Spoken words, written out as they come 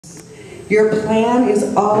Your plan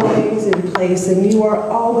is always in place, and you are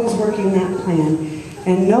always working that plan.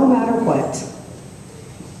 And no matter what,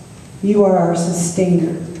 you are our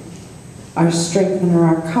sustainer, our strengthener,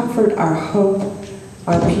 our comfort, our hope,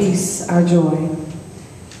 our peace, our joy.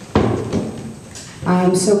 I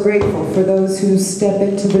am so grateful for those who step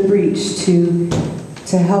into the breach to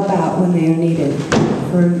help out when they are needed,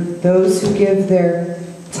 for those who give their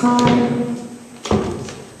time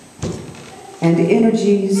and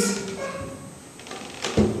energies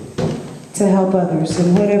to help others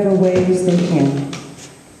in whatever ways they can.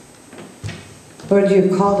 Lord, you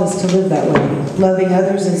have called us to live that way, loving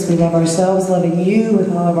others as we love ourselves, loving you with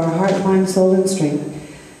all of our heart, mind, soul, and strength.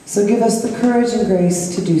 So give us the courage and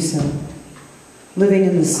grace to do so, living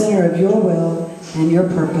in the center of your will and your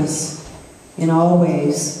purpose in all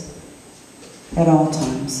ways, at all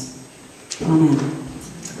times. Amen.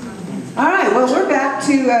 All right, well, we're back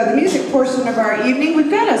to the music portion of our evening.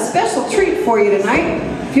 We've got a special treat for you tonight.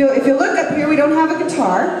 If you look up here, we don't have a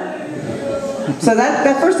guitar. So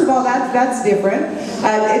that first of all, that's different.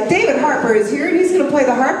 David Harper is here, and he's going to play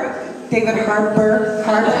the harp. David Harper,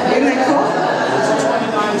 isn't that cool?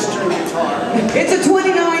 It's a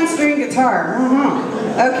 29-string guitar.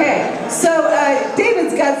 Okay, so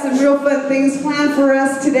David's got some real fun things planned for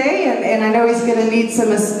us today, and I know he's going to need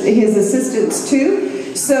his assistance too.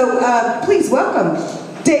 So please welcome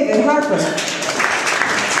David Harper.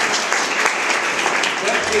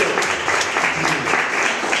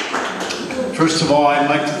 First of all, I'd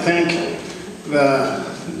like to thank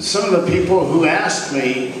some of the people who asked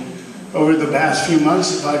me over the past few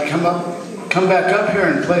months if I'd come back up here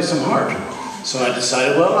and play some harp. So I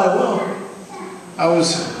decided, well, I will. I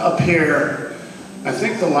was up here, I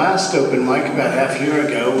think the last open mic about half a year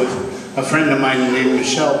ago with a friend of mine named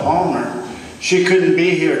Michelle Palmer. She couldn't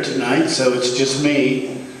be here tonight, so it's just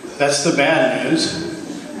me. That's the bad news.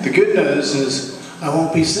 The good news is I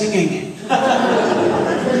won't be singing.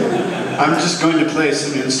 I'm just going to play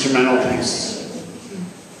some instrumental pieces.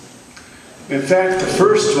 In fact, the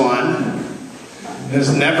first one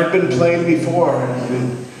has never been played before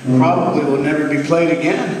and probably will never be played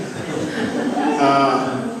again.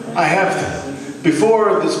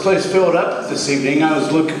 Before this place filled up this evening, I was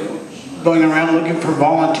going around looking for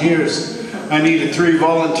volunteers. I needed 3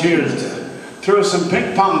 volunteers to throw some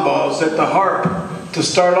ping pong balls at the harp to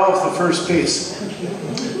start off the first piece.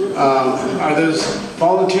 Are those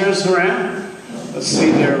volunteers around? Let's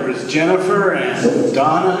see, there was Jennifer and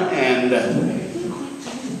Donna and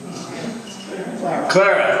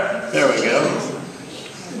Clara. There we go.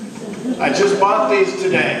 I just bought these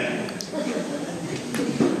today.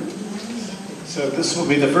 So this will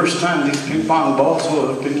be the first time these ping pong balls will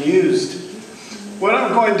have been used. What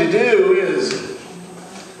I'm going to do is,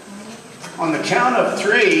 on the count of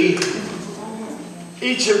 3,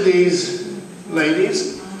 each of these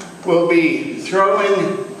ladies will be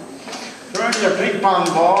throwing their ping pong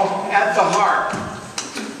ball at the harp.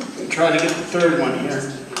 We'll try to get the third one here.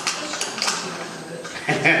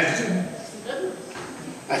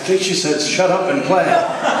 I think she said, shut up and play.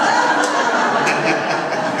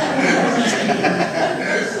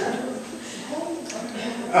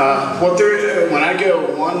 When I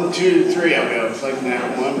go 1, 2, 3, I'll go like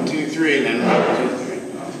that. 1, 2, 3, and then 1, 2,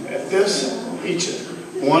 3. At this, each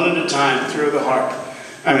one at a time, throw the harp.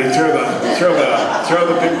 I mean, throw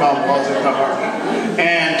the ping pong balls at the harp,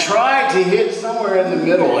 and try to hit somewhere in the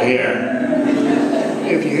middle here.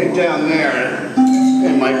 If you hit down there,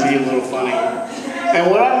 it might be a little funny. And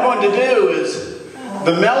what I'm going to do is,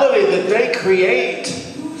 the melody that they create,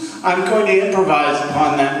 I'm going to improvise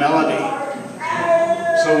upon that melody.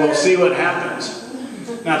 So we'll see what happens.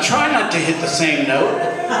 Now try not to hit the same note,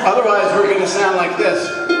 otherwise we're going to sound like this.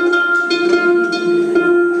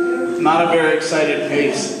 Not a very excited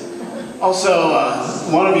piece. Also,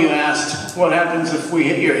 one of you asked, what happens if we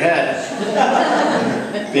hit your head?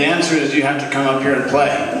 The answer is you have to come up here and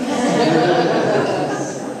play.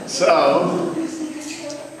 So,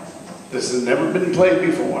 this has never been played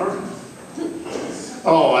before.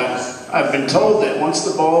 Oh, I've been told that once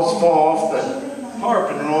the balls fall off the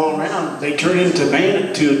harp and roll around, they turn into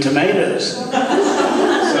tomatoes.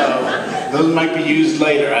 So, those might be used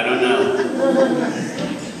later, I don't know.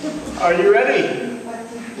 Are you ready?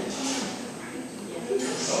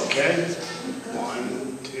 Okay.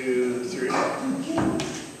 1, 2, 3.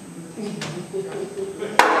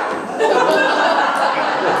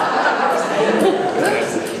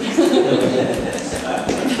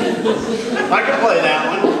 I can play that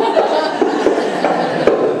one.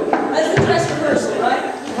 That's the dress rehearsal, right?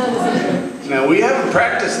 Now, we haven't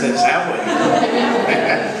practiced this, have we?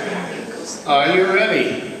 Are you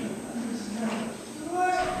ready?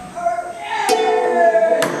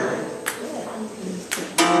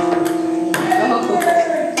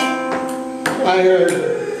 I heard.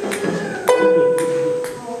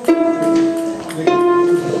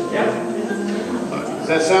 Does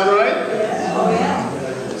that sound right? Oh,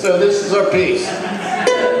 yeah. So this is our piece.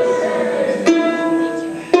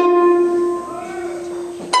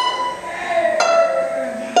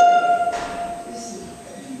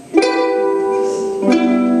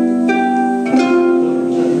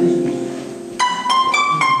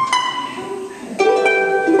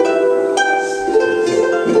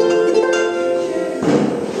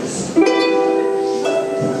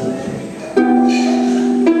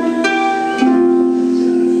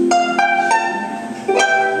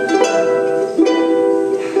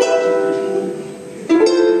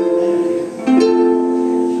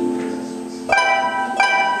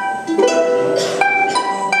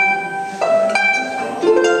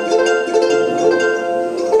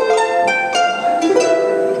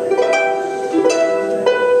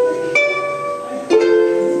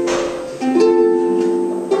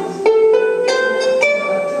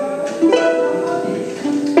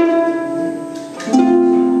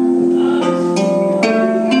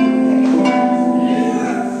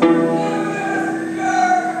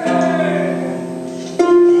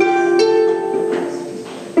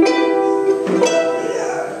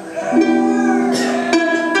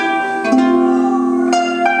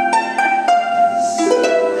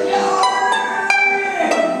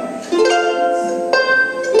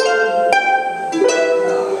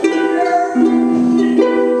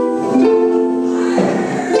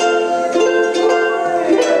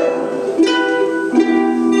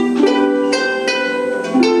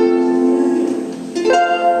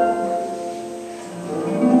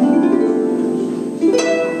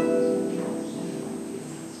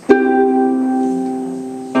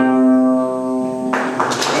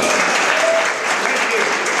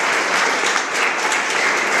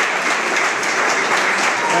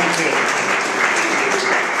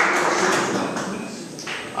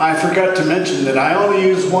 I forgot to mention that I only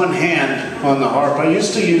use one hand on the harp. I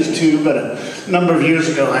used to use two, but a number of years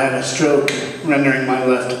ago I had a stroke rendering my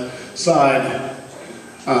left side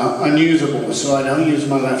unusable, so I don't use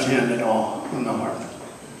my left hand at all on the harp.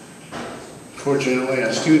 Fortunately,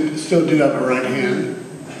 I still do have a right hand.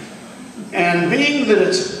 And being that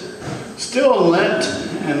it's still Lent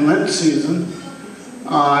and Lent season,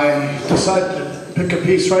 I decided to pick a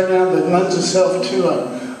piece right now that lends itself to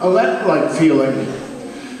a Lent-like feeling.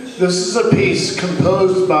 This is a piece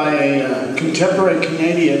composed by a contemporary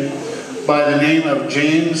Canadian by the name of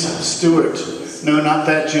James Stewart. No, not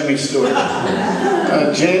that Jimmy Stewart.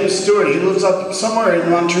 James Stewart, he lives up somewhere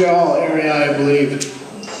in Montreal area, I believe.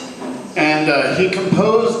 And he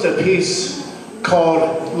composed a piece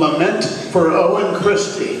called Lament for Owen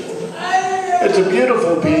Christie. It's a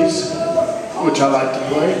beautiful piece, which I like to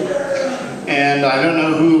play. And I don't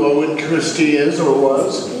know who Owen Christie is or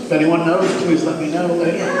was. If anyone knows, please let me know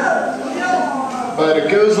later. But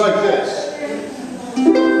it goes like this.